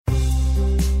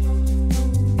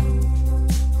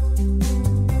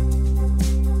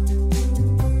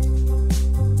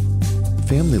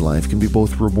family life can be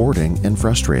both rewarding and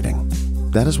frustrating.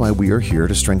 That is why we are here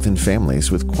to strengthen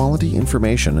families with quality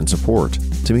information and support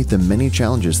to meet the many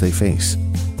challenges they face.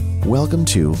 Welcome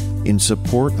to In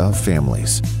Support of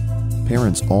Families.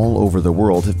 Parents all over the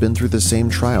world have been through the same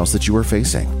trials that you are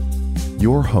facing.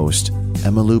 Your host,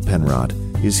 Emmylou Penrod,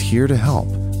 is here to help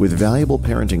with valuable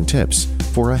parenting tips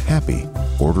for a happy,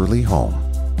 orderly home.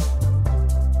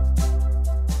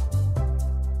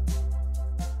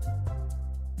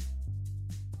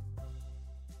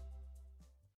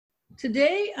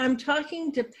 Today, I'm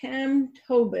talking to Pam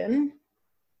Tobin,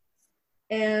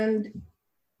 and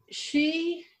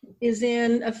she is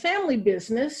in a family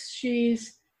business.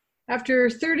 She's, after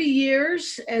 30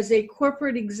 years as a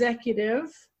corporate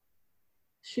executive,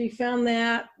 she found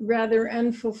that rather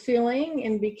unfulfilling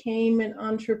and became an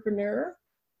entrepreneur,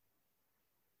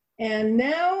 and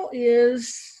now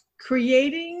is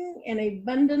creating an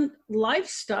abundant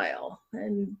lifestyle.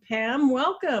 And Pam,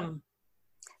 welcome.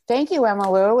 Thank you,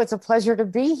 Emmylou. It's a pleasure to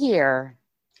be here.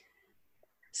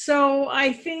 So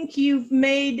I think you've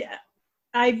made,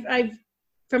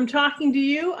 from talking to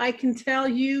you, I can tell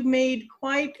you made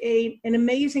quite an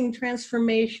amazing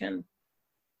transformation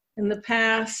in the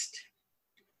past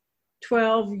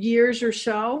 12 years or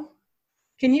so.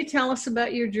 Can you tell us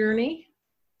about your journey?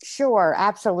 Sure,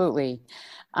 absolutely.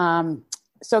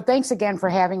 So thanks again for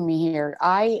having me here.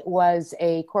 I was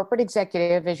a corporate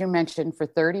executive, as you mentioned, for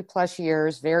 30 plus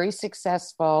years, very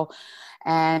successful.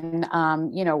 And,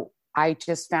 I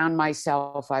just found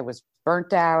myself, I was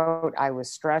burnt out, I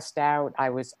was stressed out, I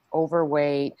was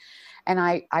overweight, and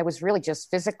I was really just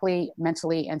physically,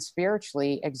 mentally, and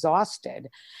spiritually exhausted.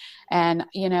 And,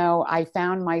 I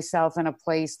found myself in a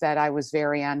place that I was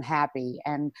very unhappy.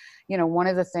 And, one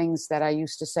of the things that I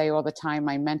used to say all the time,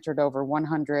 I mentored over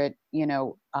 100,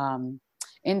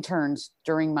 interns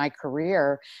during my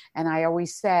career. And I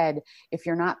always said, if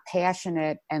you're not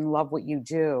passionate and love what you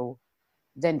do,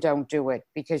 then don't do it,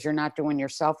 because you're not doing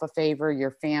yourself a favor,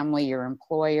 your family, your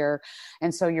employer.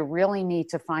 And so you really need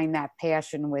to find that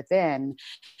passion within.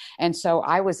 And so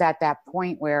I was at that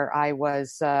point where I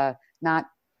was not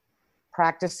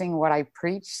practicing what I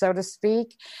preach, so to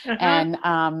speak. Uh-huh.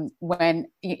 And when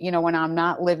I'm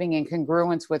not living in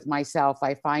congruence with myself,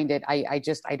 I find it, I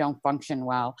don't function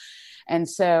well. And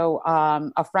so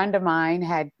a friend of mine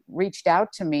had reached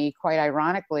out to me, quite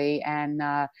ironically, and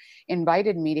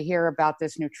invited me to hear about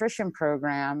this nutrition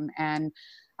program. And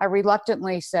I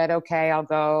reluctantly said, okay, I'll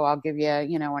go, I'll give you,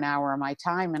 an hour of my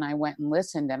time. And I went and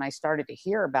listened, and I started to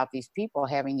hear about these people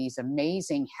having these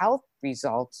amazing health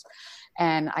results.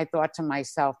 And I thought to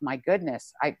myself, my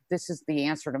goodness, this is the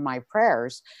answer to my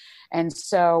prayers. And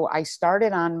so I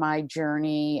started on my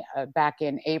journey back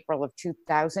in April of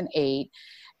 2008.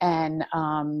 And,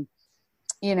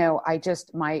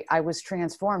 I was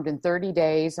transformed in 30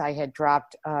 days. I had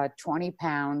dropped 20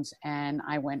 pounds, and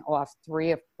I went off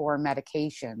 3 of 4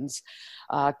 medications,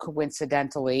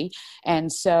 coincidentally.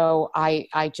 And so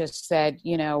I just said,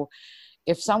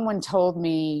 if someone told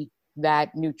me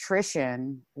that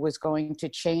nutrition was going to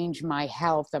change my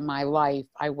health and my life,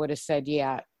 I would have said,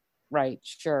 yeah, right,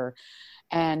 sure.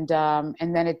 And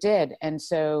then it did. And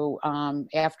so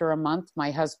after a month, my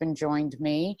husband joined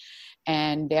me,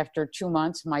 and after 2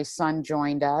 months, my son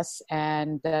joined us.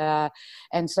 And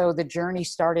so the journey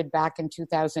started back in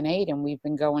 2008, and we've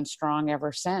been going strong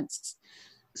ever since.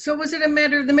 So was it a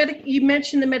matter of you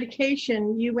mentioned the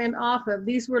medication you went off of?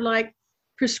 These were like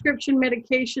prescription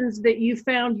medications that you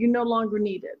found you no longer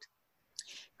needed?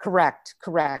 Correct.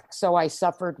 So I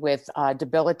suffered with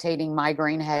debilitating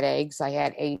migraine headaches. I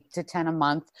had 8 to 10 a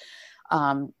month,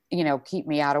 keep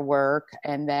me out of work.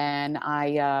 And then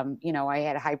I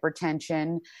had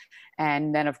hypertension.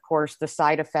 And then, of course, the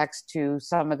side effects to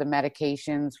some of the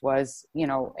medications was,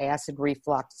 acid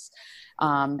reflux,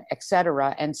 et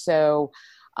cetera. And so,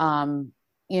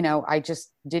 I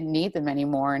just didn't need them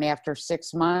anymore. And after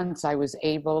 6 months, I was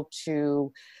able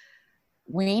to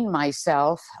wean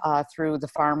myself through the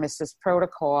pharmacist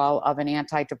protocol of an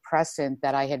antidepressant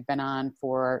that I had been on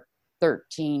for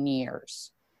 13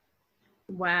 years.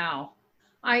 Wow.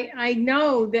 I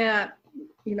know that,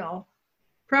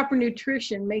 proper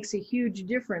nutrition makes a huge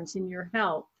difference in your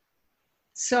health.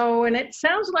 So, and it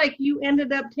sounds like you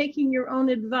ended up taking your own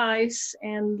advice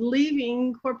and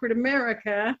leaving corporate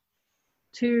America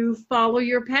to follow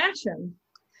your passion.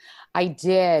 I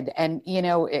did. And,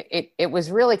 it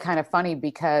was really kind of funny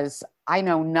because I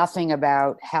know nothing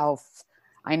about health.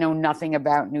 I know nothing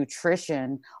about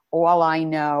nutrition. all I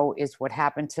know is what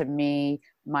happened to me,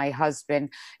 my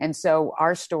husband. And so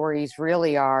our stories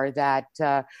really are that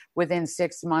within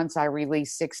 6 months, I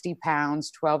released 60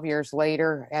 pounds. 12 years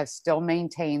later, have still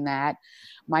maintained that.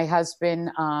 My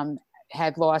husband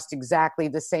had lost exactly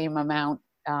the same amount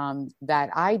that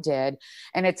I did.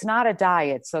 And it's not a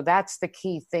diet. So that's the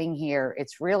key thing here.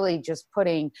 It's really just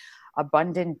putting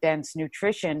abundant, dense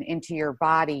nutrition into your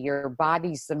body. Your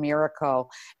body's the miracle,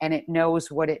 and it knows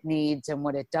what it needs and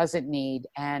what it doesn't need.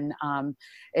 And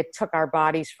it took our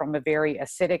bodies from a very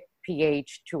acidic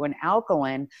pH to an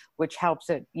alkaline, which helps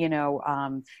it, your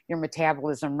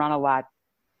metabolism run a lot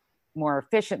more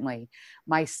efficiently.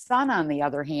 My son, on the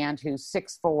other hand, who's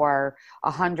 6'4",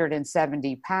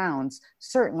 170 pounds,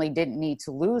 certainly didn't need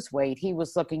to lose weight. He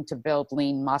was looking to build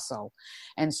lean muscle.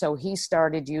 And so he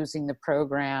started using the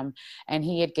program, and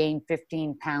he had gained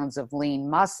 15 pounds of lean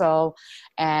muscle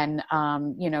and,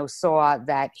 saw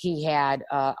that he had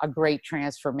a great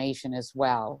transformation as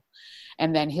well.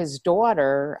 And then his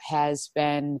daughter has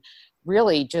been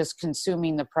really just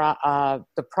consuming the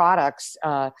products,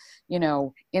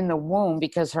 in the womb,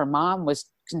 because her mom was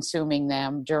consuming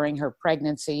them during her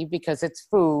pregnancy, because it's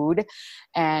food,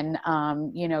 and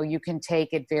you can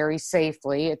take it very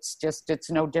safely. It's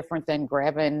no different than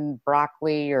grabbing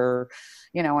broccoli or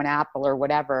an apple or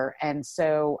whatever. And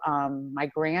so my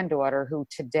granddaughter, who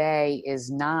today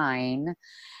is 9,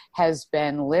 has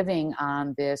been living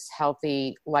on this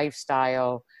healthy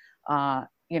lifestyle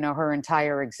her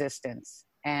entire existence.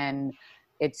 And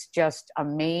it's just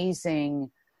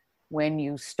amazing when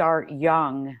you start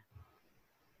young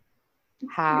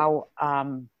how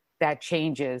that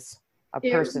changes a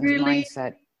person's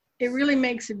mindset. It really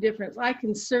makes a difference. I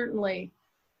can certainly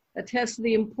attest to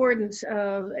the importance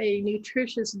of a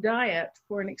nutritious diet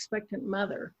for an expectant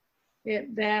mother.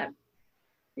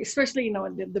 Especially,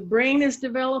 the brain is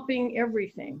developing,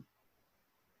 everything.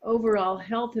 Overall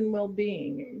health and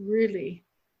well-being really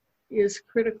is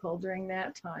critical during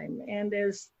that time, and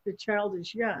as the child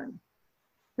is young.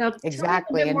 Now,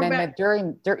 exactly. And then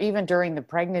even during the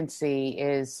pregnancy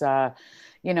is,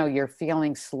 you're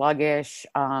feeling sluggish.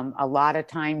 A lot of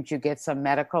times you get some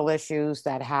medical issues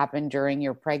that happen during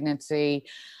your pregnancy.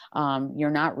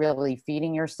 You're not really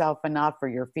feeding yourself enough, or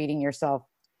you're feeding yourself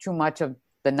too much of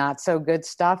the not so good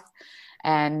stuff.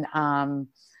 And, and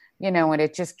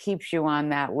it just keeps you on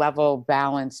that level,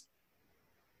 balanced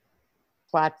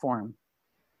platform.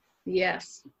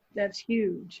 Yes, that's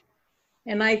huge.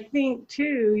 And I think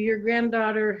too, your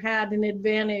granddaughter had an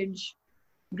advantage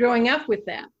growing up with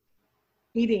that,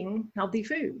 eating healthy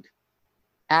food.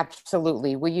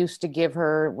 Absolutely. We used to give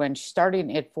her, when she started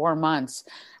at 4 months,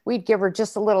 we'd give her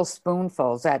just a little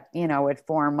spoonfuls at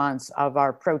 4 months of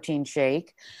our protein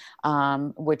shake,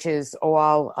 which is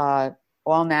all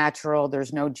natural.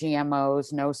 There's no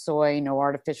GMOs, no soy, no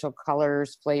artificial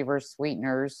colors, flavors,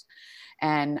 sweeteners.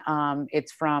 And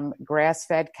it's from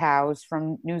grass-fed cows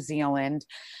from New Zealand.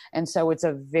 And so it's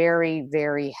a very,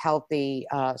 very healthy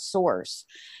source.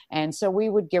 And so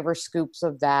we would give her scoops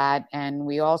of that. And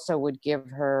we also would give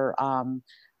her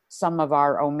some of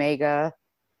our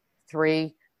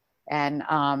omega-3, and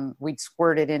we'd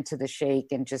squirt it into the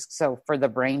shake, and just so for the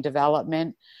brain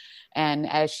development. And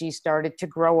as she started to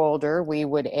grow older, we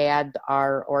would add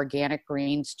our organic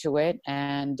greens to it,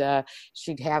 and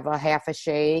she'd have a half a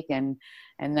shake and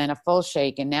then a full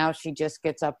shake. And now she just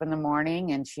gets up in the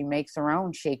morning and she makes her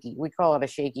own shaky. We call it a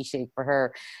shaky shake for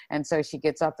her. And so she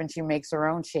gets up and she makes her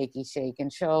own shaky shake, and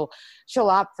she'll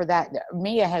opt for that.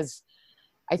 Mia has,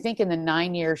 I think in the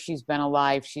 9 years she's been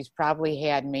alive, she's probably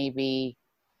had maybe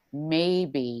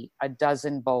a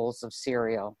dozen bowls of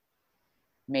cereal,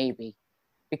 maybe.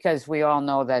 Because we all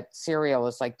know that cereal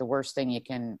is like the worst thing you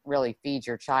can really feed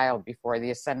your child before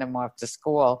they send them off to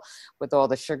school, with all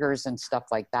the sugars and stuff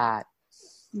like that.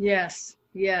 Yes.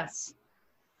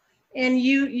 And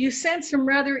you sent some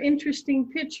rather interesting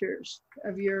pictures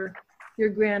of your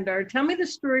granddaughter. Tell me the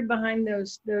story behind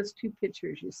those 2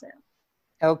 pictures you sent.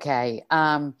 Okay.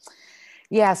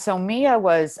 Yeah, so Mia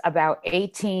was about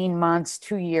 18 months,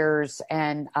 2 years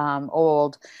and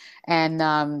old. And,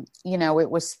 it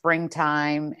was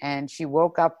springtime, and she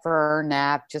woke up for her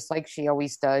nap just like she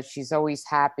always does. She's always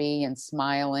happy and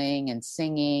smiling and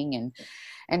singing,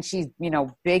 and she's,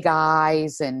 big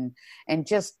eyes and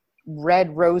just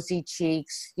red, rosy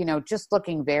cheeks, just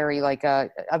looking very like a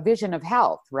vision of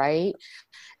health, right?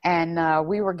 And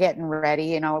we were getting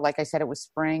ready, like I said, it was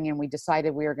spring, and we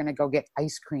decided we were going to go get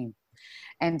ice cream.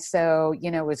 And so,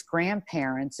 as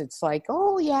grandparents, it's like,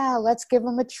 oh, yeah, let's give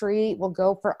them a treat. We'll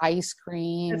go for ice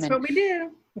cream. That's what we do.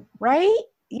 Right?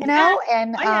 you know, Yeah.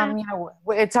 and, Oh, yeah. you know,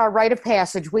 it's our rite of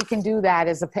passage. We can do that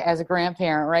as a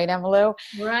grandparent, right, Emmylou?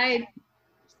 Right.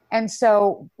 And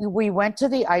so we went to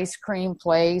the ice cream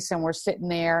place and we're sitting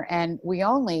there, and we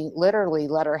only literally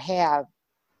let her have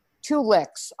 2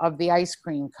 licks of the ice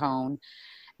cream cone.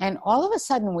 And all of a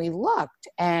sudden we looked,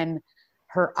 and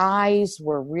her eyes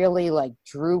were really like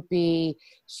droopy.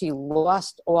 She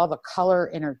lost all the color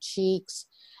in her cheeks,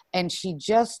 and she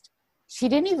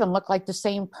didn't even look like the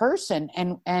same person.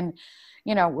 And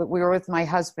you know, we were with my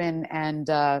husband and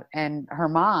her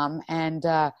mom, and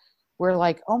we're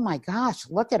like, oh my gosh,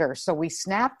 look at her. So we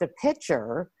snapped a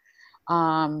picture,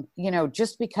 you know,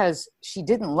 just because she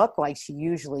didn't look like she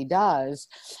usually does.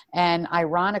 And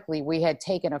ironically, we had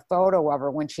taken a photo of her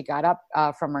when she got up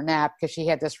from her nap, because she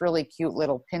had this really cute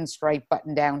little pinstripe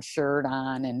button-down shirt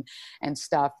on and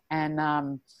stuff.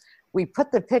 And we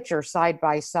put the picture side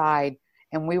by side,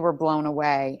 and we were blown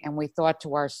away. And we thought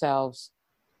to ourselves,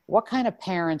 what kind of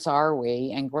parents are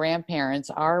we and grandparents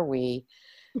are we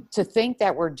to think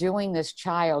that we're doing this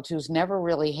child who's never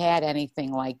really had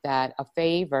anything like that a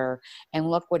favor, and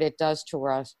look what it does to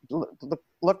us.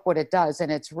 Look what it does.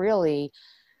 And it's really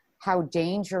how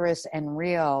dangerous and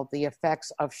real the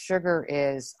effects of sugar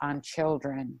is on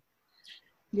children.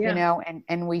 Yeah. You know,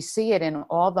 and we see it in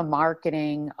all the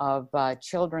marketing of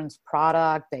children's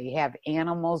product. They have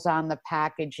animals on the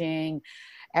packaging.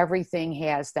 Everything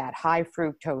has that high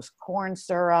fructose corn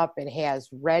syrup. It has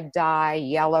red dye,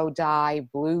 yellow dye,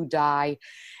 blue dye.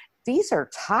 These are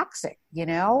toxic, you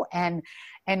know, and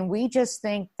we just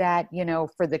think that, you know,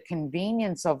 for the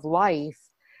convenience of life,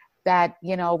 that,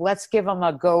 you know, let's give them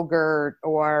a Go-Gurt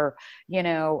or, you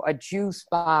know, a juice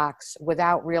box,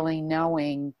 without really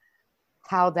knowing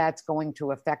how that's going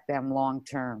to affect them long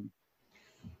term.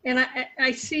 And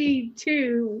I see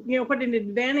too, you know, what an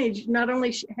advantage. Not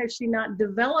only has she not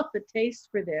developed the taste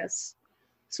for this,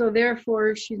 so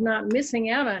therefore she's not missing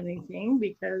out on anything,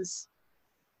 because,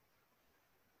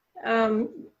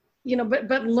 you know,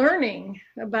 but learning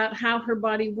about how her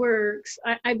body works.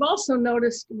 I've also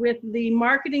noticed with the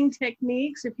marketing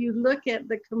techniques, if you look at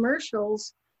the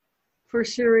commercials for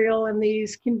cereal and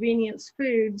these convenience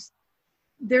foods,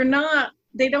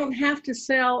 they don't have to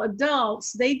sell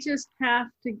adults. They just have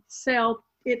to sell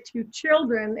it to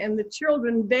children, and the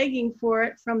children begging for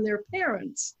it from their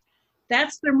parents.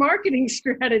 That's their marketing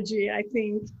strategy, I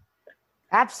think.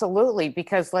 Absolutely,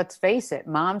 because let's face it,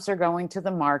 moms are going to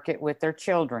the market with their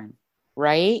children,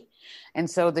 right? And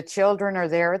so the children are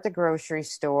there at the grocery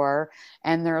store,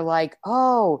 and they're like,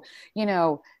 oh, you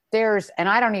know, and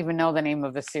I don't even know the name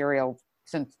of the cereal,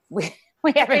 since we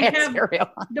haven't had cereal.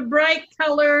 The bright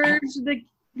colors,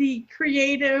 the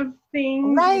creative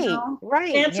things, right? You know,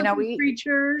 right. You know,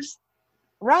 creatures.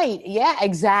 Right. Yeah.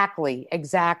 Exactly.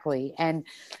 And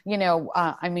you know,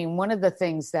 I mean, one of the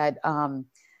things that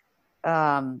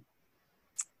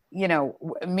you know,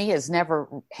 Mia's never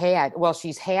had. Well,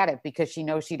 she's had it because she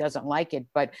knows she doesn't like it.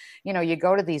 But you know, you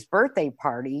go to these birthday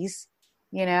parties,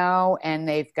 you know, and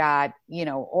they've got, you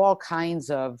know, all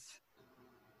kinds of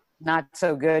not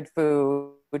so good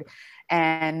food.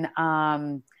 And,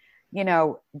 you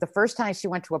know, the first time she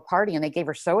went to a party and they gave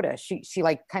her soda, she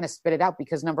like kind of spit it out,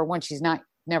 because number one, she's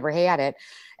never had it.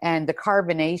 And the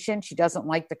carbonation, she doesn't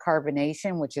like the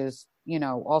carbonation, which is, you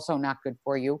know, also not good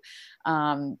for you.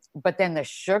 But then the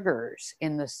sugars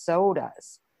in the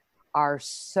sodas are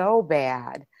so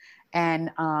bad. And,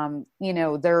 you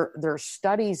know, there are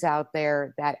studies out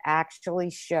there that actually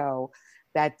show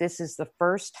that this is the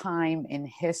first time in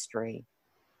history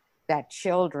that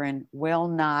children will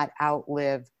not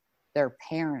outlive their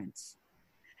parents.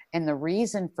 And the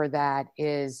reason for that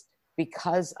is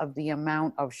because of the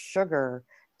amount of sugar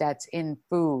that's in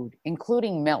food,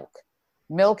 including milk.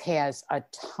 Milk has a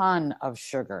ton of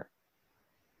sugar.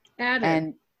 Added.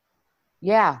 And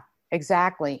yeah,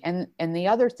 exactly. And the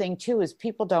other thing too is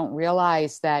people don't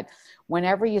realize that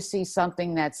whenever you see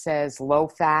something that says low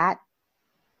fat,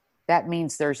 that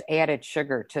means there's added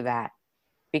sugar to that,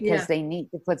 because they need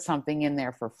to put something in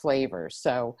there for flavor.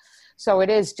 So it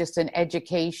is just an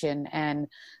education. And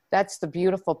that's the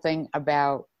beautiful thing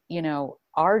about, you know,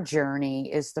 our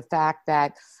journey, is the fact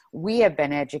that we have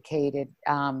been educated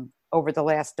over the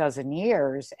last dozen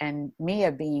years, and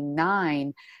Mia being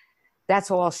 9,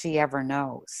 that's all she ever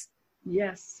knows.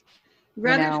 Yes.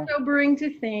 Rather sobering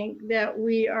to think that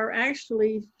we are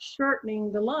actually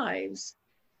shortening the lives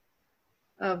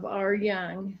of our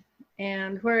young.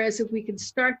 And whereas if we could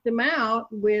start them out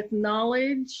with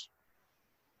knowledge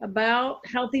about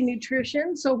healthy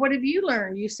nutrition. So what have you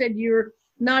learned? You said you're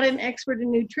not an expert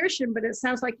in nutrition, but it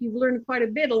sounds like you've learned quite a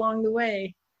bit along the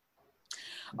way.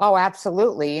 Oh,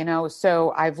 absolutely.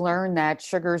 So I've learned that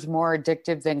sugar's more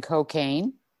addictive than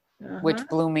cocaine, Uh-huh. which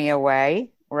blew me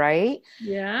away, right?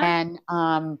 Yeah. And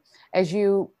as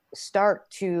you start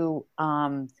to,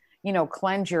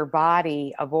 cleanse your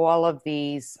body of all of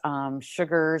these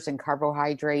sugars and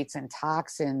carbohydrates and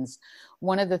toxins,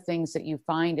 one of the things that you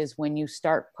find is when you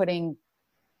start putting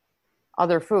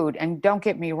other food, and don't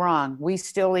get me wrong, we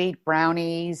still eat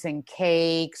brownies and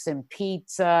cakes and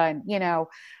pizza, and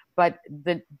but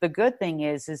the good thing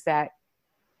is that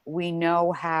we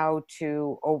know how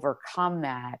to overcome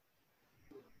that,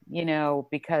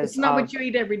 because It's not of what you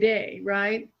eat every day,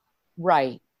 right?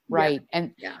 right, Yeah. right.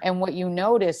 and Yeah. and what you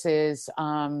notice is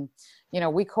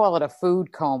we call it a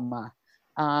food coma.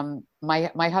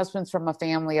 My husband's from a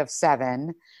family of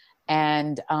 7,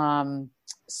 and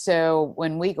so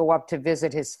when we go up to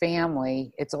visit his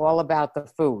family, it's all about the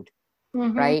food,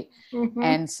 Mm-hmm. right? Mm-hmm.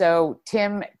 And so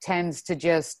Tim tends to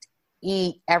just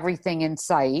eat everything in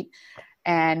sight.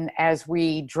 And as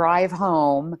we drive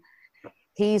home,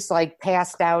 he's like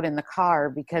passed out in the car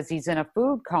because he's in a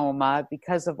food coma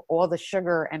because of all the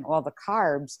sugar and all the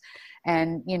carbs.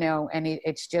 And,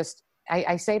 it's just,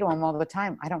 I say to him all the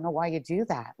time, I don't know why you do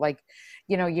that. Like,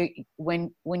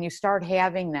 when you start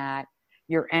having that,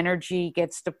 your energy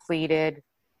gets depleted,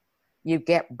 you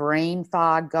get brain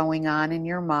fog going on in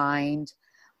your mind,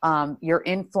 your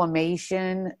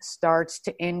inflammation starts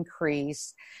to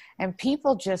increase, and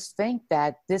people just think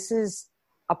that this is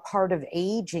a part of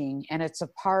aging and it's a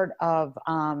part of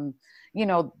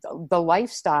the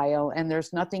lifestyle, and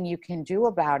there's nothing you can do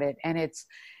about it. And it's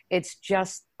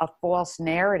just a false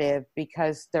narrative,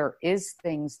 because there is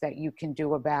things that you can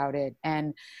do about it.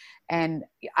 And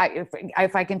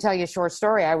if I can tell you a short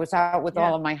story, I was out with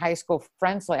all of my high school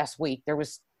friends last week. There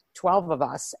was 12 of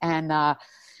us, and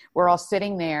we're all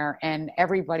sitting there, and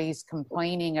everybody's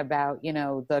complaining about,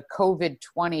 the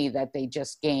COVID-20 that they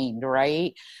just gained,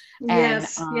 right?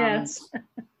 Yes, And yes.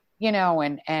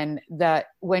 and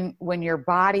when your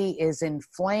body is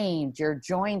inflamed, your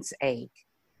joints ache.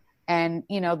 And,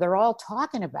 they're all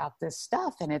talking about this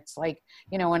stuff. And it's like,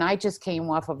 and I just came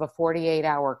off of a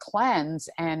 48-hour cleanse,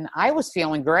 and I was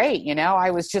feeling great.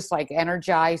 I was just like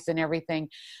energized and everything.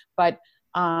 But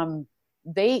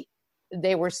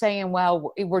they were saying,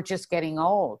 well, we're just getting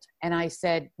old. And I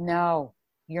said, no,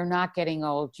 you're not getting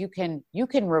old. You can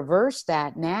reverse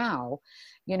that now.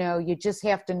 You just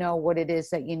have to know what it is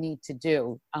that you need to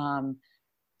do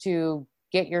to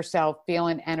get yourself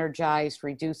feeling energized,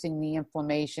 reducing the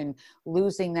inflammation,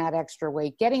 losing that extra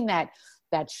weight, getting that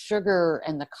sugar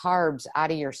and the carbs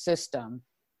out of your system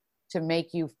to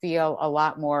make you feel a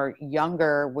lot more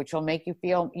younger, which will make you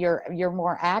feel you're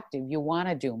more active. You want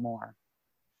to do more.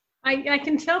 I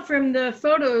can tell from the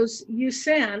photos you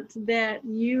sent that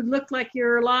you look like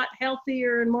you're a lot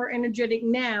healthier and more energetic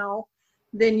now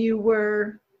than you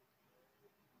were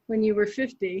when you were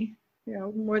 50,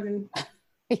 more than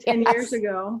 10 years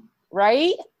ago.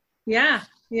 Right? Yeah,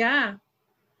 yeah.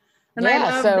 And I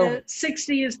love that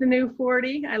 60 is the new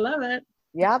 40. I love it.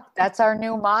 Yep, that's our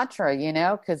new mantra,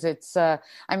 because it's,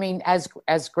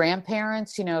 as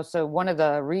grandparents, so one of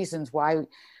the reasons why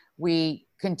we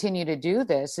continue to do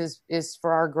this is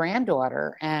for our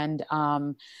granddaughter. And,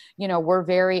 we're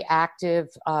very active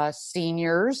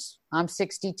seniors. I'm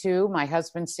 62, my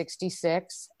husband's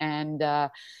 66. And,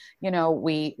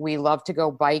 we love to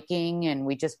go biking, and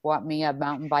we just bought me a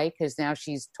mountain bike because now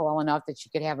she's tall enough that she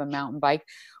could have a mountain bike.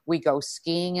 We go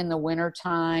skiing in the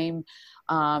wintertime.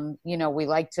 We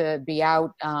like to be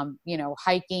out,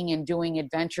 hiking and doing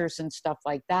adventures and stuff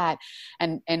like that.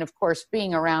 And of course,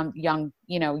 being around young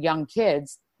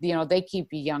kids, they keep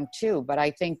you young too. But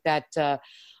I think that,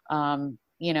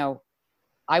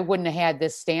 I wouldn't have had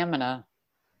this stamina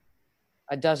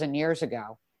a dozen years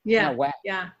ago. Yeah. No way.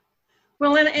 Yeah.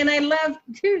 Well, and I love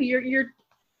too,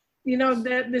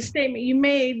 the statement you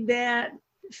made that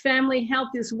family health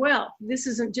is wealth. This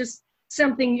isn't just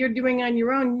something you're doing on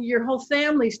your own. Your whole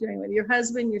family's doing it with your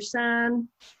husband, your son,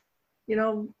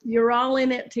 you're all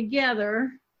in it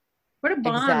together. What a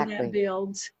bond that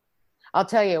builds. I'll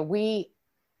tell you, we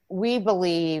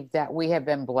believe that we have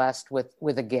been blessed with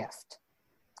a gift,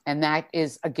 and that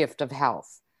is a gift of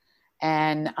health.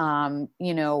 And,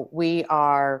 we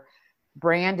are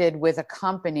branded with a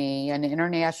company, an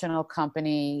international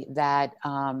company that,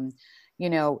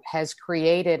 has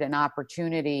created an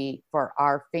opportunity for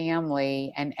our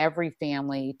family and every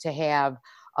family to have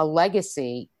a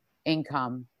legacy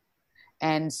income.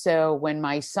 And so when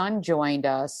my son joined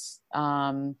us,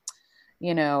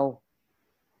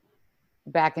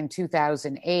 back in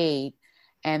 2008,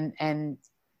 and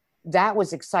that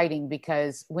was exciting,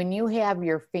 because when you have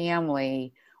your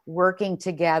family working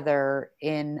together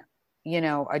in,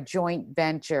 a joint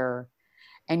venture,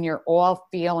 and you're all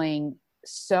feeling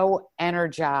so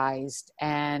energized,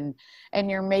 and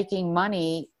you're making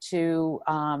money to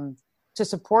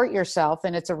support yourself,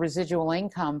 and it's a residual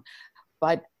income.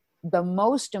 But the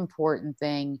most important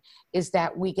thing is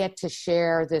that we get to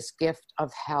share this gift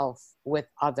of health with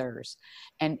others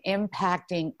and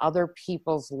impacting other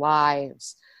people's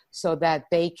lives so that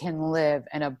they can live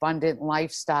an abundant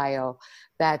lifestyle,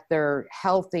 that they're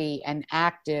healthy and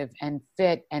active and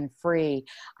fit and free.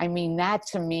 I mean, that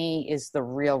to me is the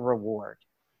real reward.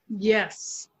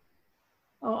 Yes.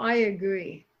 Oh, I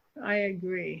agree.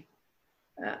 It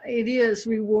is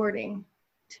rewarding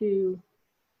to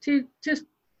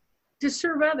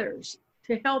serve others,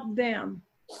 to help them.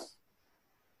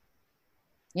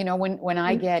 When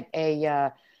I get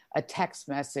a text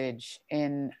message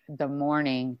in the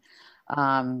morning,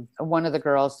 one of the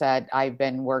girls that I've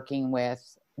been working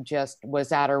with just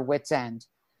was at her wit's end,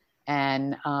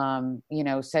 and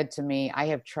said to me, I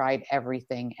have tried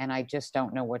everything and I just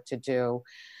don't know what to do.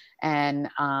 And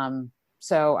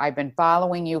so I've been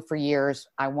following you for years.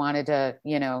 I wanted to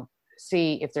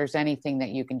see if there's anything that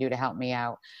you can do to help me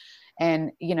out.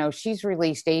 And she's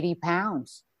released 80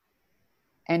 pounds,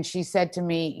 and she said to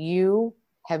me, you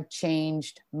have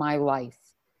changed my life.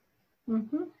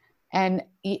 Mm-hmm. And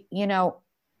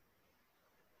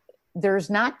there's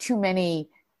not too many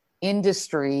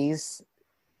industries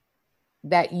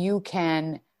that you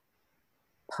can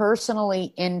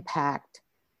personally impact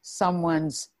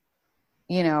someone's,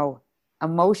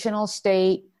 emotional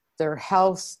state, their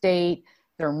health state,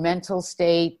 their mental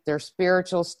state, their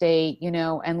spiritual state,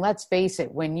 and let's face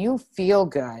it, when you feel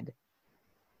good,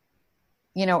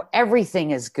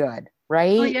 everything is good,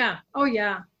 right? Oh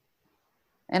yeah.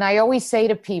 And I always say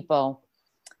to people,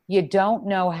 you don't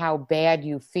know how bad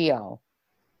you feel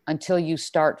until you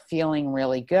start feeling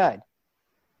really good.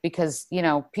 Because,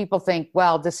 people think,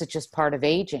 well, this is just part of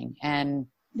aging. And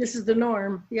this is the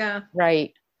norm. Yeah.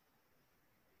 Right.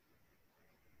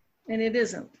 And it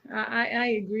isn't.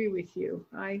 I agree with you.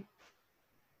 I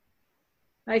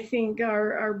think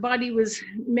our body was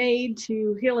made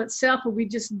to heal itself, if we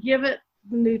just give it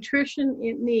the nutrition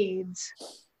it needs.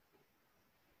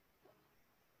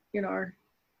 Our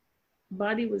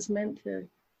body was meant to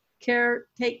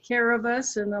take care of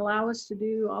us and allow us to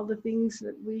do all the things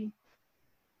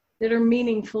that are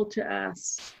meaningful to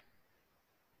us.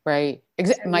 Right.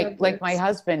 Like my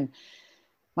husband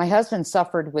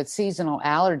suffered with seasonal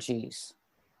allergies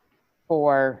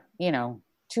for, 2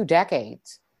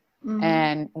 decades. Mm-hmm.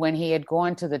 And when he had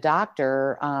gone to the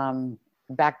doctor,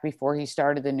 back before he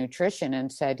started the nutrition,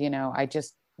 and said,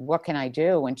 what can I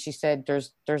do? And she said,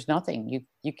 there's nothing,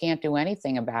 you can't do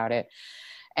anything about it.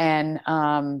 And,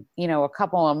 a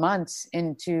couple of months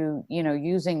into,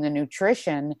 using the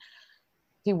nutrition,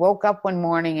 he woke up one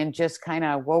morning and just kind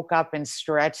of woke up and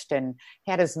stretched and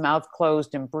had his mouth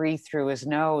closed and breathed through his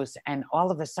nose. And all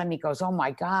of a sudden he goes, oh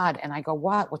my God. And I go,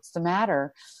 what's the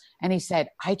matter? And he said,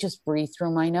 I just breathe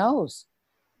through my nose.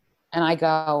 And I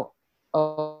go,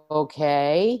 oh,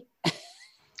 okay.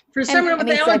 For someone with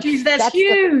allergies, that's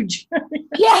huge.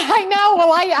 Yeah, I know.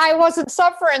 Well, I wasn't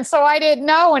suffering, so I didn't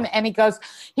know. And he goes,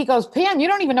 Pam, you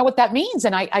don't even know what that means.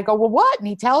 And I go, well, what? And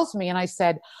he tells me, and I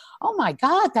said, oh my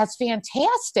God, that's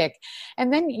fantastic.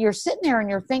 And then you're sitting there and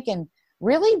you're thinking,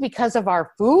 really? Because of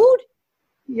our food?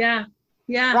 Yeah.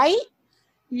 Yeah. Right?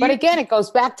 But again, it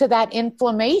goes back to that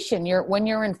inflammation. When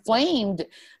you're inflamed,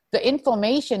 the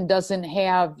inflammation doesn't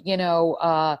have,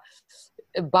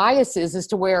 biases as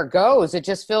to where it goes. It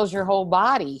just fills your whole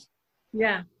body.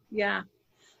 Yeah. Yeah.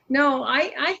 No,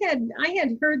 I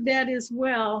had heard that as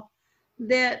well,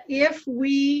 that if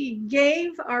we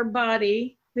gave our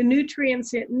body the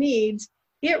nutrients it needs,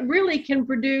 it really can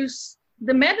produce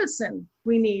the medicine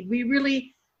we need.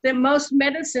 That most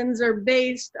medicines are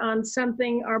based on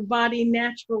something our body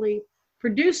naturally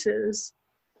produces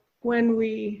when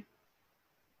we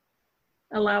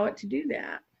allow it to do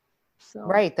that. So.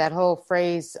 Right. That whole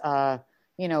phrase,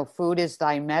 food is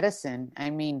thy medicine.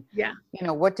 I mean, yeah.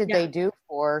 What did they do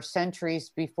for centuries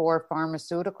before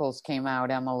pharmaceuticals came out,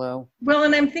 Emmylou? Well,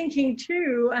 and I'm thinking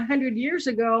too, 100 years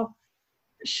ago,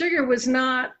 sugar was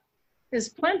not as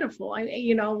plentiful.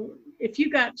 If you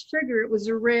got sugar, it was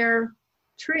a rare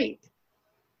treat.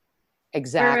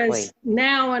 Exactly. Whereas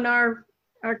now in our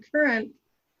current,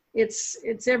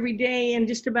 it's every day in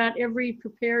just about every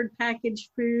prepared packaged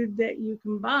food that you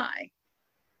can buy.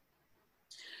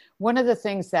 One of the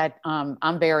things that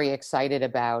I'm very excited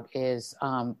about is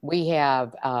we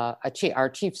have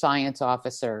our chief science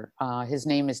officer. His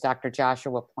name is Dr.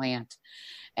 Joshua Plant.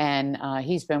 And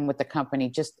he's been with the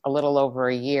company just a little over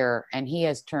a year, and he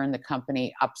has turned the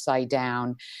company upside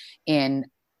down in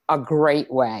a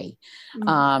great way.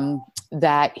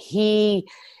 That he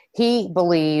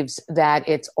believes that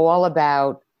it's all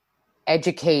about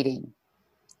educating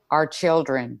our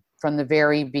children from the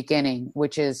very beginning,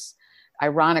 which is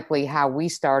ironically how we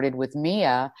started with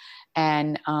Mia.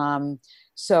 And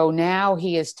so now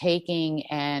he is taking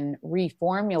and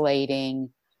reformulating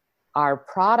our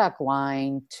product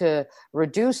line to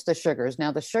reduce the sugars.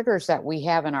 Now, the sugars that we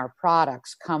have in our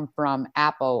products come from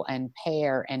apple and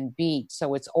pear and beet.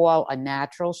 So it's all a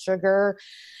natural sugar.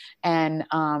 And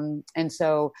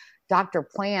so Dr.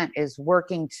 Plant is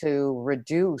working to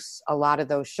reduce a lot of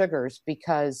those sugars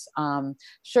because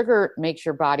sugar makes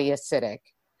your body acidic.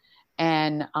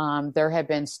 And there have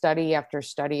been study after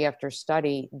study after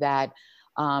study that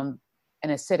an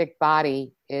acidic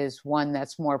body is one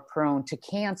that's more prone to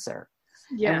cancer.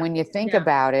 Yeah. And when you think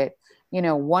about it,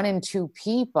 1 in 2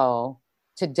 people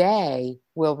today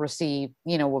will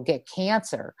get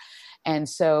cancer. And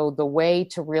so the way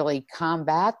to really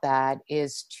combat that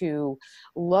is to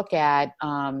look at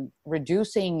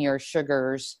reducing your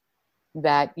sugars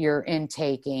that you're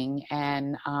intaking.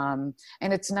 And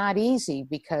it's not easy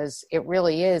because it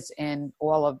really is in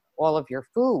all of your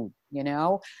food,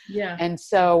 Yeah. And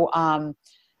so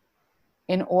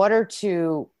in order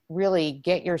to really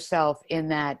get yourself in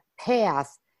that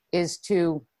path is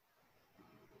to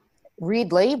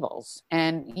read labels.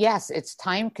 And yes, it's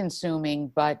time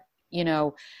consuming, but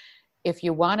if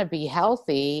you want to be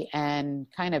healthy and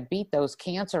kind of beat those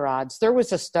cancer odds, there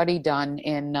was a study done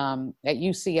at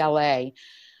UCLA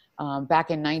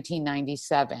back in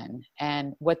 1997.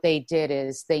 And what they did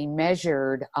is they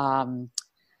measured a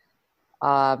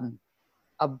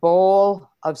bowl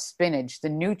of spinach, the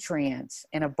nutrients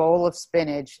in a bowl of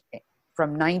spinach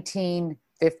from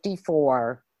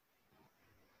 1954.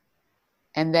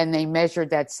 And then they measured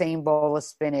that same bowl of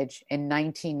spinach in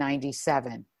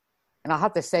 1997. And I'll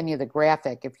have to send you the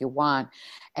graphic if you want.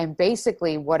 And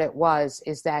basically what it was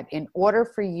is that in order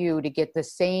for you to get the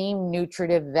same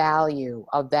nutritive value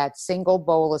of that single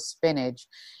bowl of spinach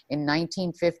in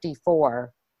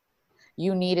 1954,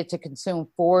 you needed to consume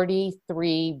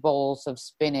 43 bowls of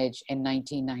spinach in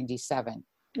 1997.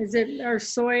 Is it our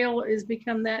soil is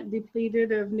become that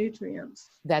depleted of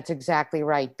nutrients? That's exactly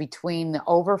right. Between the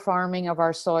over farming of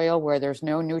our soil where there's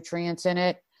no nutrients in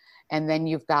it, and then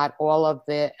you've got all of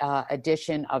the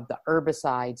addition of the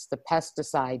herbicides, the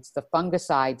pesticides, the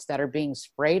fungicides that are being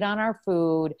sprayed on our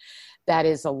food that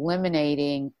is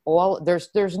eliminating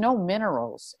there's no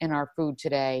minerals in our food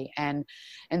today. And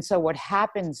so what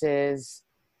happens is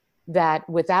that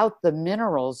without the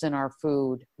minerals in our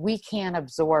food, we can't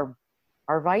absorb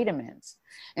our vitamins.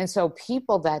 And so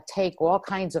people that take all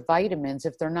kinds of vitamins,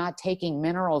 if they're not taking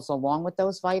minerals along with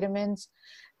those vitamins,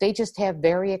 they just have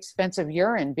very expensive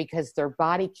urine because their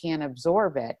body can't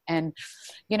absorb it. And,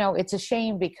 it's a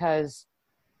shame because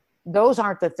those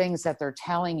aren't the things that they're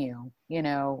telling you,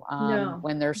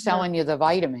 when they're selling you the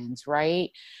vitamins,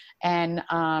 right? And,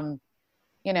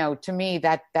 to me,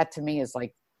 that to me is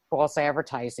like false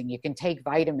advertising. You can take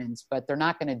vitamins, but they're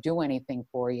not going to do anything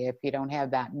for you if you don't have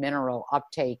that mineral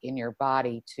uptake in your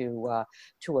body to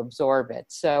absorb it.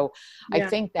 So I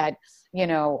think that,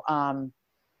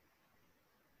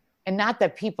 and not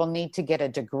that people need to get a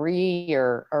degree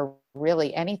or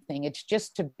really anything. It's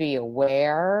just to be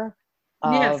aware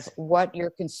of what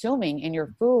you're consuming in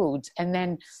your foods. And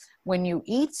then when you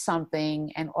eat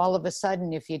something and all of a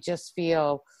sudden, if you just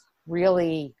feel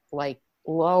really like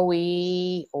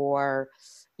lowy or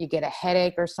you get a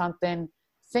headache or something,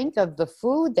 think of the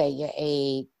food that you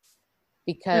ate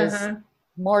because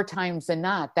more times than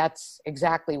not, that's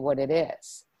exactly what it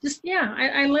is.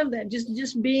 I love that.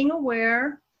 Just being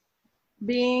aware,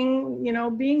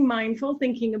 being mindful,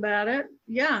 thinking about it.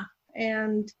 Yeah.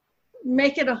 And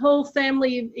make it a whole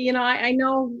family. I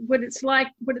know what it's like,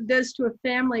 what it does to a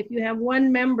family. If you have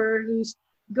one member who's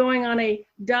going on a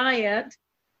diet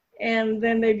and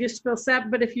then they just feel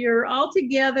sad. But if you're all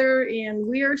together and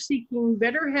we are seeking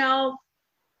better health,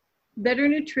 better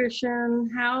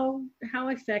nutrition, how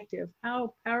effective,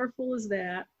 how powerful is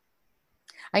that?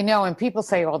 I know. And people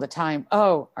say all the time,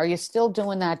 oh, are you still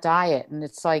doing that diet? And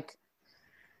it's like,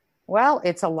 well,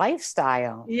 it's a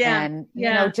lifestyle. Yeah. And,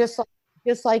 just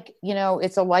like,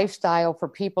 it's a lifestyle for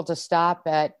people to stop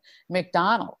at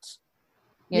McDonald's,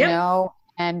 you know,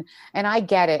 And I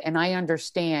get it. And I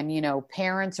understand,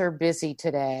 parents are busy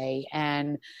today.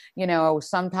 And,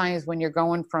 sometimes when you're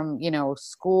going from,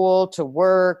 school to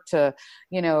work to,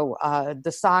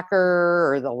 the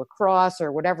soccer or the lacrosse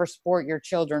or whatever sport your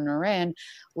children are in,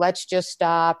 let's just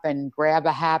stop and grab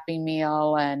a Happy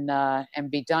Meal and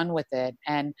be done with it.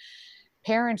 And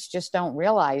parents just don't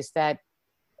realize that,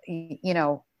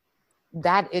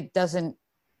 that it doesn't,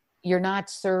 you're not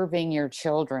serving your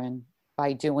children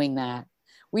by doing that.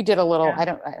 We did a little, I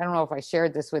don't know if I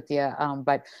shared this with you,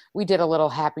 but we did a little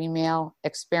Happy Meal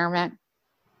experiment,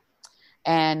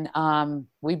 and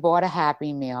we bought a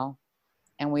Happy Meal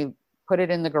and we put it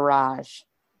in the garage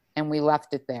and we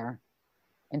left it there.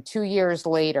 And 2 years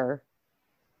later,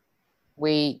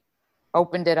 we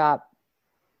opened it up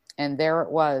and there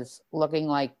it was, looking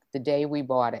like the day we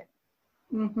bought it.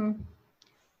 Mm-hmm.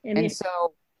 And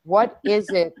so what is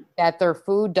it that their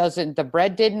food doesn't, the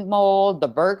bread didn't mold, the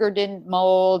burger didn't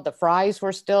mold, the fries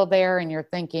were still there, and you're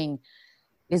thinking,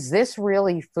 is this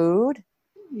really food?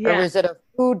 Yeah. Or is it a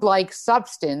food-like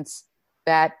substance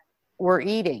that we're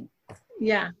eating?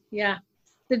 Yeah.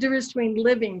 The difference between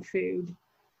living food.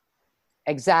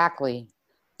 Exactly.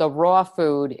 The raw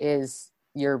food is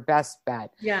your best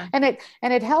bet. Yeah. And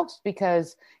it helps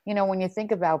because, when you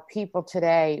think about people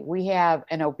today, we have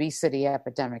an obesity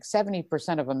epidemic.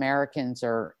 70% of Americans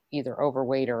are either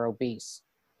overweight or obese.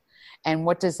 And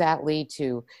what does that lead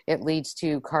to? It leads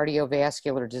to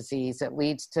cardiovascular disease. It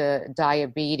leads to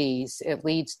diabetes. It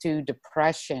leads to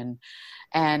depression.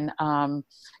 And,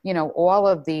 all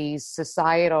of these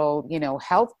societal,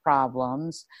 health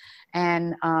problems.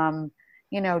 And,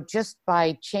 just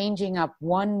by changing up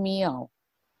one meal,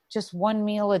 just one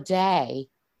meal a day,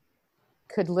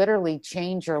 could literally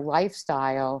change your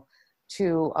lifestyle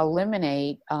to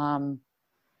eliminate,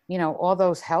 all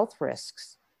those health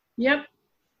risks. Yep.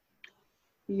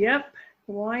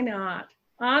 Why not?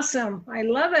 Awesome. I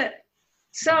love it.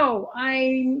 So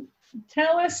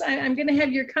tell us, I'm going to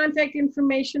have your contact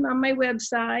information on my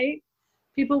website.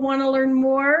 People want to learn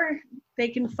more, they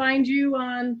can find you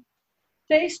on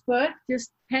Facebook,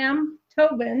 just Pamela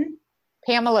Tobin.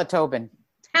 Pamela Tobin.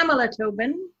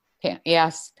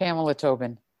 Yes, Pamela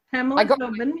Tobin. Pamela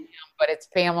Tobin. Pam, but it's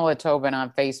Pamela Tobin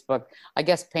on Facebook. I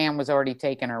guess Pam was already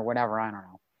taken or whatever. I don't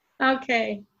know.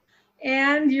 Okay.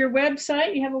 And your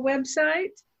website, you have a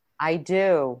website? I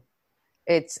do.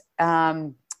 It's,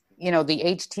 the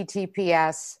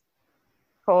HTTPS ://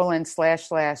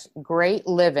 Livin,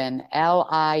 LIVIN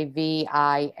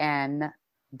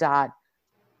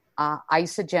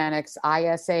Isagenix,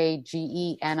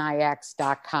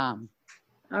 ISAGENIX.com.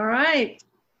 All right.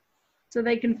 So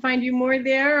they can find you more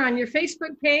there on your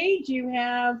Facebook page. You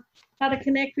have how to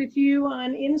connect with you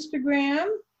on Instagram.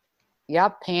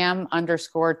 Yep,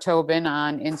 Pam_Tobin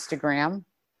on Instagram.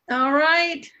 All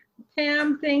right,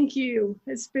 Pam, thank you.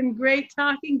 It's been great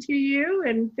talking to you,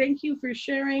 and thank you for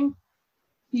sharing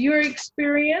your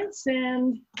experience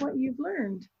and what you've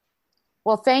learned.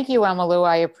 Well, thank you, Emmylou.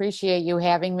 I appreciate you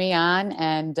having me on,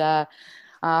 and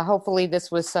hopefully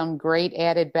this was some great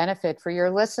added benefit for your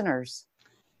listeners.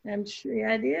 I'm sure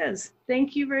it is.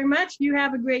 Thank you very much. You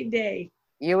have a great day.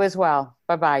 You as well.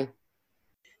 Bye-bye.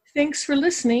 Thanks for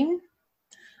listening.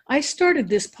 I started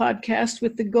this podcast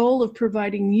with the goal of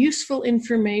providing useful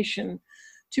information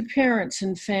to parents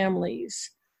and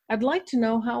families. I'd like to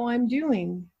know how I'm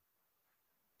doing.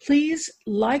 Please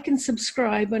like and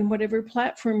subscribe on whatever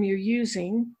platform you're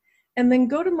using, and then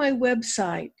go to my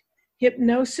website,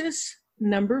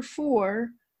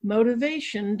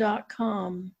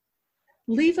 hypnosis4motivation.com.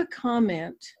 Leave a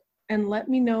comment and let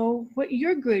me know what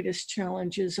your greatest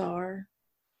challenges are.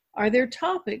 Are there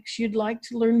topics you'd like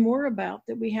to learn more about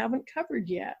that we haven't covered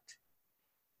yet?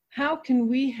 How can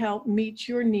we help meet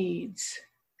your needs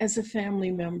as a family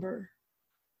member?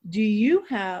 Do you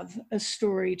have a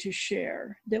story to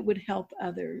share that would help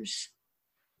others?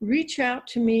 Reach out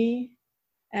to me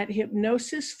at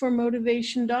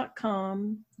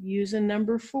hypnosis4motivation.com. Use a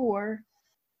number 4.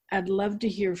 I'd love to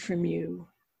hear from you.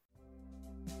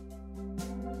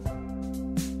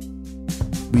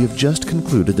 We have just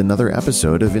concluded another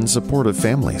episode of In Support of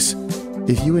Families.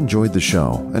 If you enjoyed the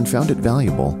show and found it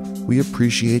valuable, we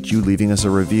appreciate you leaving us a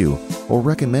review or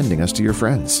recommending us to your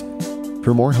friends.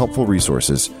 For more helpful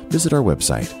resources, visit our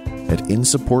website at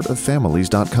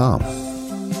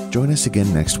insupportoffamilies.com. Join us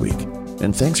again next week,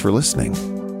 and thanks for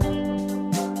listening.